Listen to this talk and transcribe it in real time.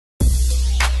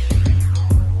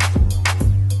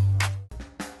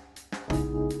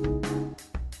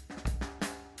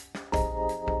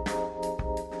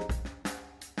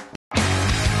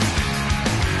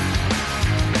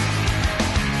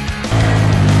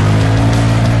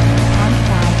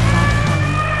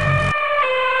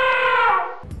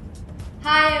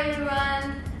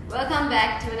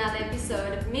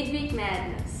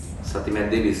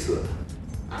Satimedde Biswa.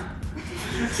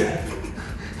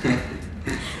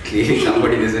 Clearly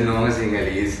somebody doesn't know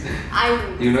Sinhalese.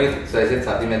 You know it, so I said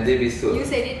Satimedde Biswa. You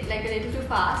said it like a little too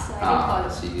fast, so I didn't follow.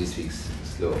 So you speak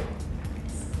slow.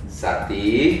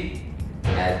 Sati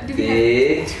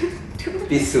Medde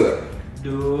Biswa.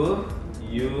 Do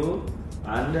you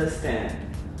understand?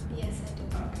 Yes, I do.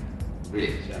 Okay.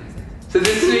 Really? So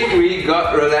this week we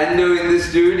got Rolando in the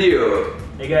studio.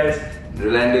 Hey guys.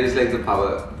 Rolando is like the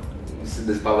power.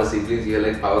 This power siblings. You're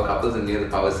like power couples, and you're the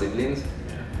power siblings.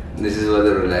 Yeah. This is what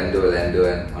the Rolando, and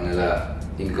Onela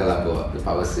in Colombo, the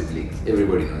power siblings.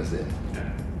 Everybody knows them.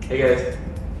 Yeah. Hey guys.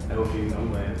 I hope you know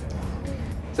where.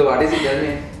 So what is it? Tell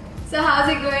me. So how's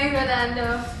it going,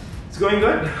 Rolando? It's going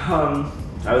good.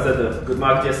 I was at the Good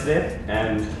Market yesterday,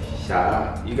 and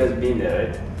you guys been there,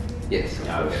 right? Yes.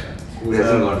 Yeah, okay. Who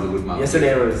hasn't gone to the Good Market?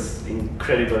 Yesterday was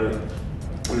incredible.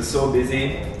 It was so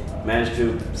busy. Managed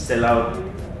to sell out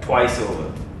twice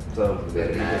over. So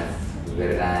Very nice.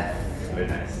 Very nice. very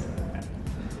nice.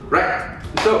 Right.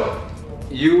 So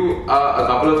you are a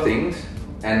couple of things,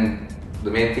 and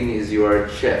the main thing is you are a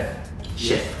chef.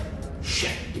 Chef.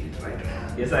 Get it right.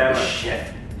 Yes, I am a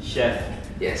chef. Chef.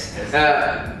 Yes. Yes.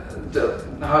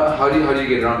 So how do you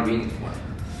get around to being one?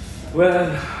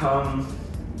 Well,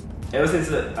 ever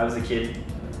since I was a kid,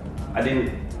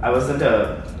 I wasn't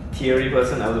a theory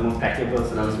person. I was a more practical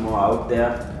person. I was more out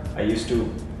there. I used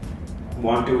to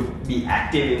want to be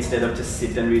active instead of just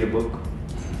sit and read a book.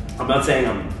 I'm not saying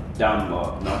I'm dumb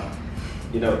or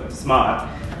not, smart,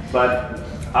 but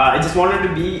I just wanted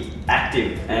to be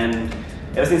active. And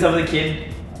ever since I was a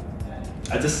kid,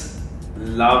 I just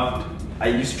loved. I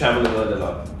used to travel the world a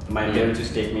lot. My parents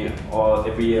used to take me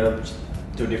every year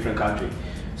to a different country.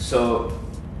 So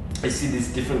I see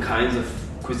these different kinds of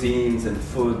cuisines and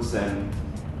foods, and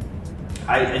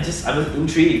I was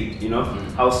intrigued,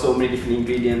 how so many different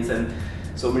ingredients and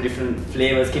so many different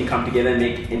flavors can come together and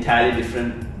make entirely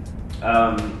different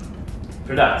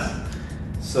products.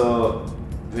 So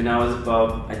when I was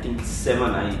about, I think 7,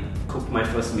 I cooked my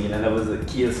first meal, and that was the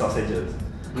Kiel sausages.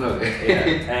 Okay.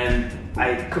 Yeah, and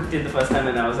I cooked it the first time,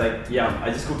 and I was like, yum.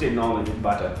 I just cooked it normally with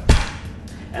butter.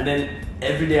 And then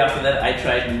every day after that, I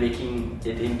tried making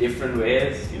it in different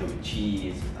ways, with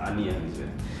cheese, with onions,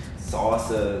 with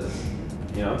sauces,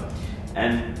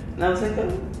 And I was like,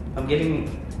 oh, I'm getting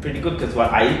pretty good, because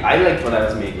I liked what I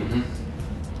was making.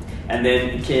 Mm-hmm. And then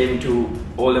it came to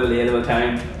O-level, A-level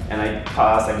time, and I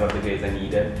passed, I got the grades I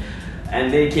needed.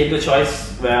 And then it came to a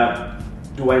choice where,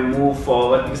 do I move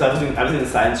forward? Because I was in the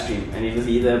science stream, and it was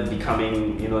either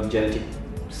becoming,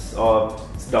 genetics or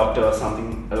doctor or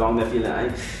something along that field, and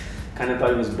I kind of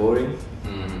thought it was boring.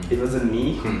 Mm-hmm. It wasn't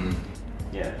me. Mm-hmm.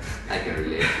 Yeah. I can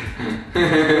relate.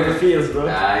 It feels, bro.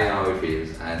 I know how it feels.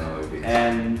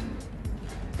 And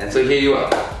so here you are,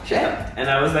 chef. Yeah. And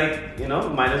I was like,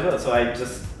 might as well. So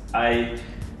I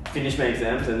finished my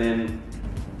exams, and then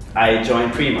I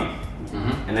joined Prima.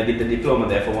 Mm-hmm. And I did the diploma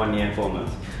there for 1 year and 4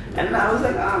 months. And I was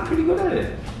like, I'm pretty good at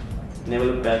it. Never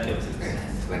looked back ever since.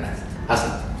 Very nice.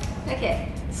 Hassan.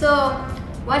 Okay, so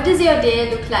what does your day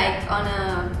look like on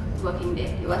a working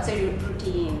day? What's your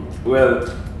routine? Well,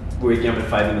 waking up at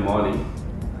 5 in the morning,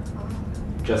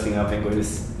 dressing up and going to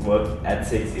work at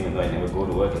 6, even though I never go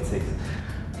to work at 6.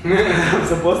 I'm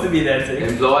supposed to be there at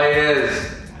 6.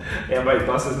 Employers. Yeah, my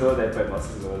bosses know that,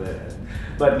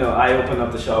 But no, I open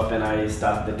up the shop and I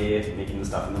start the day making the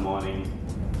stuff in the morning.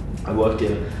 I work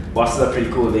till, bosses are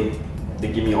pretty cool, they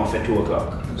give me off at 2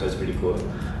 o'clock, so it's pretty cool.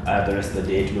 I have the rest of the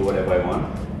day to do whatever I want,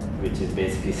 which is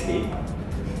basically sleep.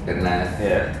 Very nice.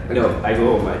 Yeah, no, I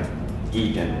go home, I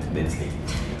eat and then sleep.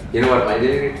 You know what my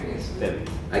daily routine is? Then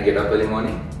I get up early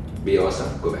morning, be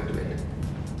awesome, go back to bed.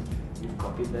 you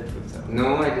copied that for yourself.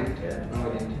 No, I didn't. Yeah.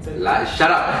 No, I didn't.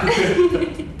 Shut up!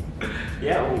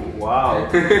 Yeah, oh, wow.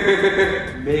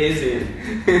 Amazing.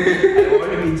 I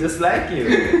want to be just like you.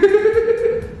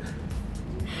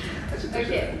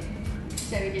 Okay,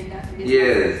 shall we get down to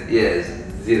this? Yes,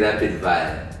 the rapid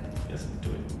fire. Just do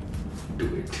it. Do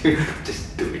it.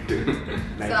 Just do it.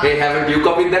 Like, So- Hey, haven't you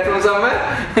copied that from somewhere?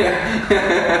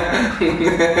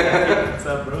 what's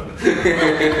up, bro?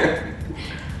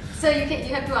 So you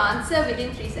have to answer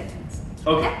within 3 seconds.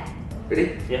 Okay.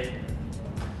 Ready? Yeah.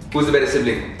 Who's the better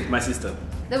sibling? My sister.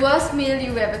 The worst meal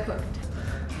you've ever cooked.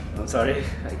 I'm sorry,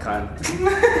 I can't.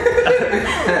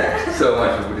 So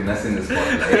much for putting us in the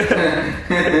spotlight.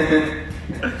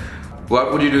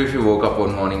 What would you do if you woke up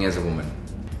one morning as a woman?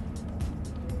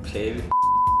 Play with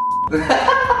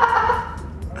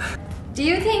Do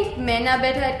you think men are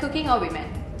better at cooking or women?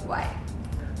 Why?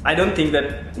 I don't think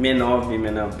that men or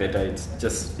women are better. It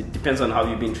depends on how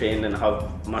you've been trained and how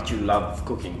much you love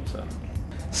cooking. So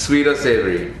Sweet or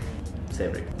savory?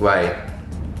 Savory. Why?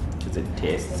 Because it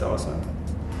tastes awesome.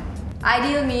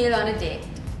 Ideal meal on a date.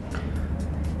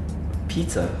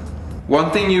 Pizza.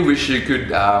 One thing you wish you could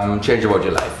change about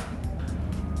your life?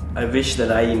 I wish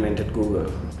that I invented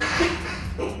Google.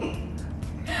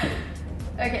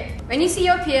 Okay. When you see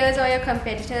your peers or your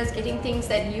competitors getting things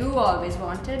that you always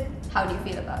wanted, how do you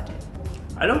feel about it?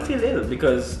 I don't feel ill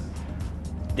because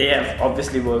they have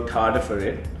obviously worked harder for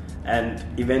it, and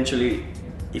eventually,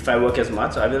 if I work as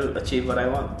much, I will achieve what I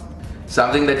want.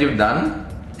 Something that you've done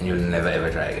and you'll never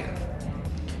ever try again.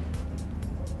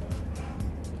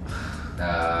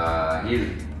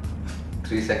 You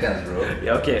 3 seconds, bro.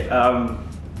 Yeah, okay.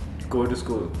 Go to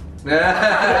school.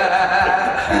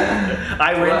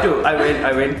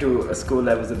 I went to a school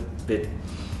that was a bit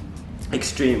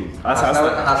extreme.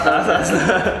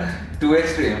 Too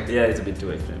extreme. Yeah, it's a bit too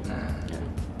extreme. Yeah.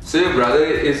 So your brother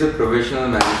is a professional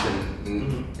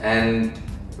magician, and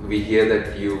we hear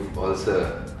that you've also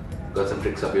got some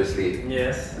tricks up your sleeve.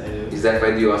 Yes, I do. Is that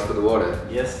why you asked for the water?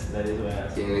 Yes, that is why I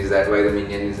asked. And is that why the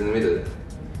minion is in the middle?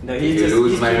 No, If you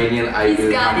lose my minion, I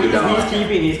will hunt you down.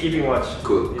 He's keeping watch.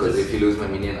 Cool, because if you lose my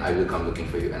minion, I will come looking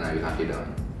for you and I will hunt you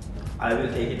down. I will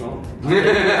take it home.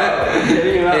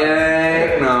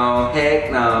 Heck no, heck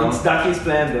no. It's Ducky's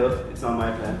plan though, it's not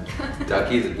my plan.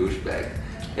 Ducky is a douchebag.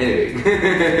 Anyway,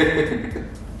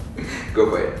 go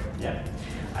for it. Yeah.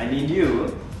 I need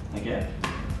you, okay?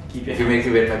 Keep your If you make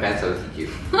me wet my pants, I'll kick you.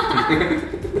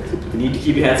 You need to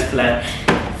keep your hands flat,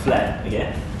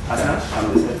 okay? Hassan,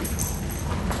 come this way.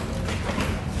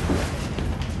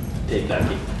 Take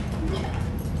Ducky.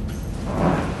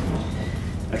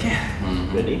 Okay,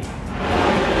 ready?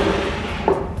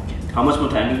 How much more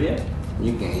time do we have?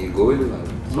 You go with it,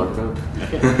 sort it out.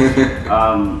 Okay.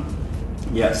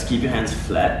 Yes, keep your hands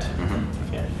flat.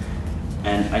 Okay.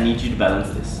 And I need you to balance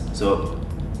this. So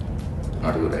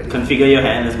Not a good idea. configure your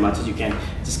hand as much as you can.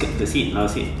 Just see, now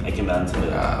see, I can balance it.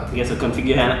 Okay. Okay, so configure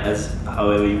your hand as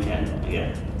however you can.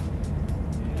 Okay.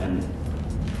 And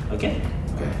okay.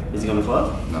 Okay. Is it gonna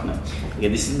fall? No. Okay,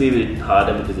 this will be a bit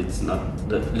harder because it's not.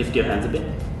 Lift your hands a bit.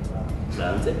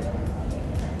 Balance it.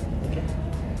 Okay.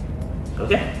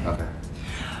 Okay. Okay.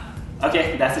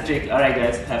 Okay, that's the trick. All right,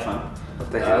 guys, have fun.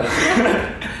 What the hell?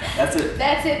 That's it.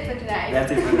 That's it for tonight.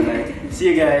 That's it for tonight. See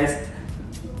you guys.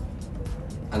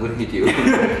 I'm gonna hit you.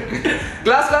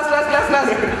 Glass.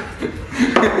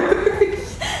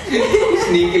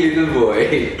 Sneaky little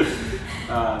boy.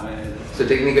 Man. So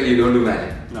technically you don't do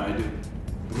magic. No, I do.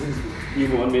 You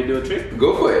want me to do a trick?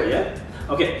 Go for it. Yeah.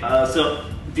 Okay. So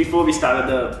before we started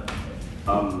the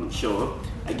show,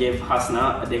 I gave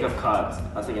Hasna a deck of cards.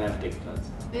 I think I have to take cards.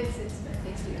 It's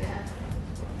next to you.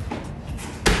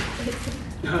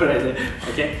 Alright then.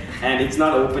 Okay. And it's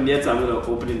not opened yet, so I'm gonna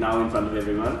open it now in front of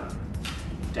everyone.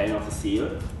 Tearing off the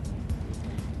seal.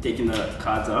 Taking the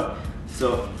cards out.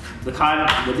 So the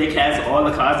deck has all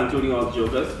the cards, including all the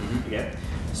jokers. Okay.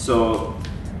 So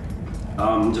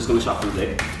I'm just gonna shuffle the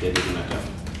deck. Okay, doesn't matter.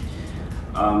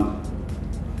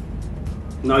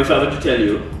 Now if I were to tell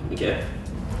you, okay,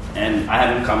 and I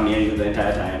haven't come near you the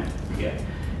entire time, okay.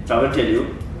 If I were to tell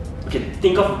you, okay,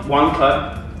 think of one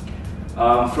card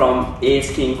from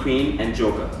Ace, King, Queen, and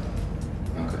Joker.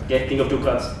 Okay, think of 2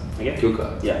 cards. Okay. 2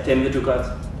 cards. Yeah, tell me the 2 cards.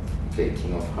 Okay,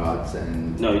 King of Hearts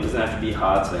and. No, it doesn't have to be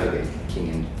hearts. Like Okay,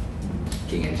 King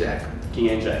and Jack. King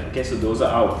and Jack. Okay, so those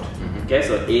are out. Okay,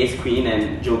 so Ace, Queen,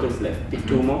 and Joker is left. Pick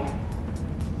 2 more.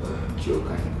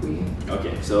 Joker and Queen.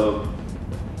 Okay, so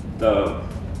the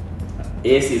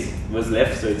Ace was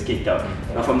left, so it's kicked out.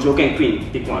 Now from Joker and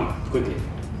Queen, pick one quickly.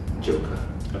 Joker.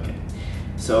 Okay.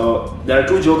 So there are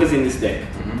 2 jokers in this deck.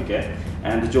 Okay,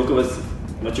 and the Joker was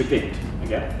what you picked.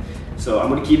 Okay. So I'm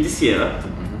gonna keep this here,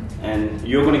 and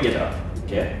you're gonna get up.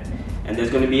 Okay. And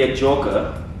there's gonna be a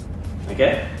Joker.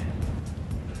 Okay.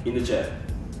 In the chair.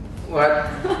 What?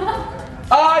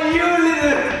 Are you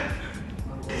little?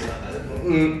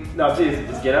 Now please,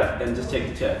 just get up and just check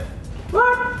the chair.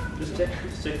 What? Just check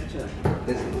the chair.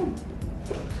 Listen.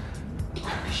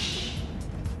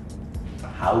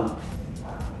 How?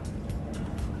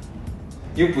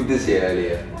 You put this here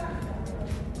earlier.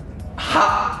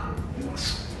 Ha!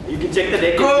 You can check the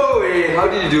deck. Go away! How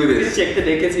did you do Please this? check the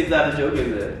deck and see if there's a joker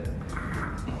in there.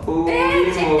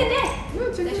 Hey, check the deck.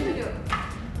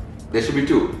 There should be 2. There should be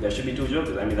 2. There should be 2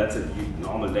 jokers. I mean, that's a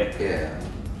normal deck. Yeah.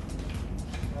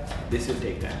 This will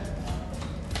take time.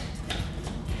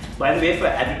 By the way, for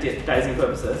advertising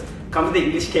purposes, come to the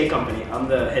English Cake Company. I'm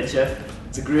the head chef.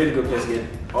 It's a really good place to get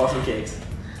awesome cakes.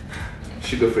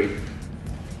 Sugar free.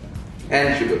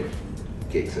 And sugar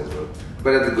cakes as well.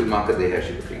 But at the good market they have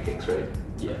sugar free cakes, right?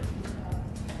 Yeah.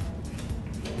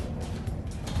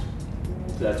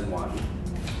 So that's 1.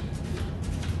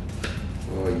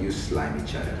 Oh, you slimy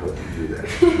child. How did you do that?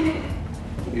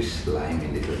 You slimy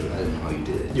little. I don't know how you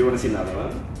did it. Do you want to see another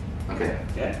one? Okay.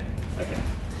 Yeah? Okay.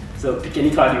 So pick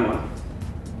any card you want.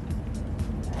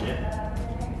 Okay.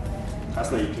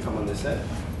 Hasna, you can come on this side.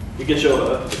 You can show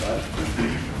her the card.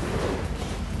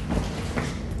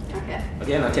 Okay.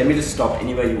 Okay, now tell me to stop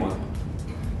anywhere you want.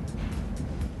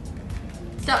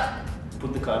 Stop.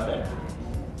 Put the card back.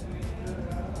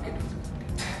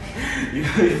 You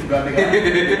forgot the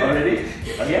card already?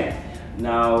 Okay.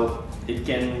 Now it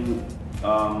can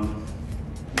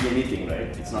be anything,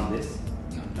 right? It's not this.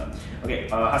 No. Okay.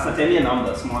 Hasna, tell me a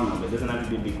number, small number. It doesn't have to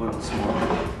be a big one. Small.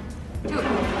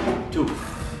 2. 2.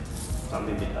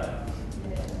 Something bit higher.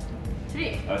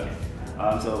 3. Okay.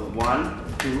 So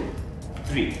 1, 2,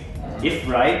 3. If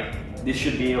right, this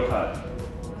should be your card.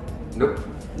 Nope.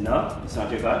 No, it's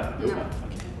not your card. No. Okay.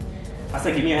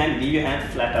 Asa, give me your hand. Leave your hand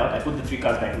flat out. I put the 3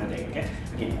 cards back in the deck. Okay.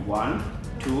 Okay. 1,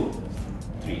 2,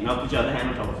 3. Now put your other hand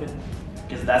on top of it.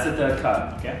 Okay. So that's the 3rd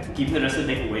card. Okay. Keep the rest of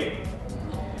the deck away.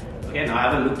 Okay. Now I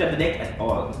haven't looked at the deck at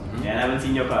all, and I haven't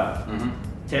seen your card.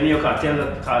 Tell me your card. Tell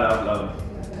the card out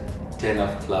loud. 10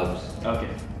 of clubs. Okay.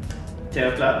 10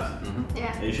 of clubs.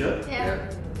 Yeah. Are you sure?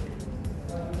 Yeah.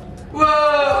 Whoa!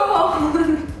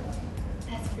 Oh.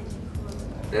 That's pretty cool.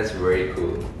 That's very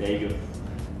cool. There you go.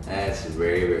 That's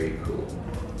very, very cool.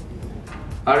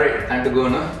 Alright, time to go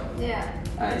now. Yeah.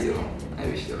 I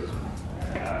wish there was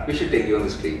one. We should take you on the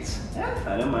streets. Yeah,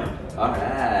 I don't mind. Alright,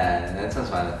 that sounds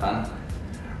fun.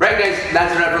 Right guys,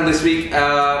 that's a wrap from this week.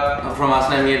 From us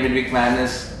and me at Midweek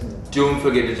Madness. Don't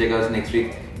forget to check us next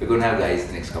week. We're going to have guys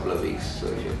the next couple of weeks. So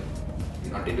if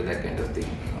you're not into that kind of thing,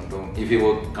 if you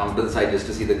will come to the side just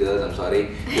to see the girls, I'm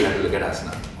sorry, you'll have to look at us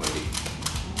now.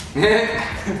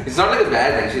 It's not like a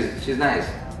bad thing, she's nice.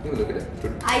 You look at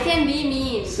her. I can be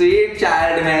mean. Sweet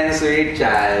child, man, sweet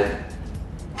child.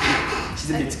 She's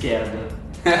a bit scared.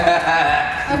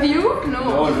 Of you?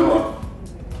 No. No.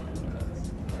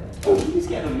 Oh. She's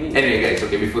scared of me. Anyway guys,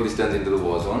 okay, before this turns into the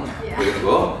war zone, Yeah. we're gonna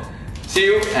go. See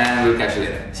you and we'll catch you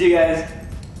later. See you guys.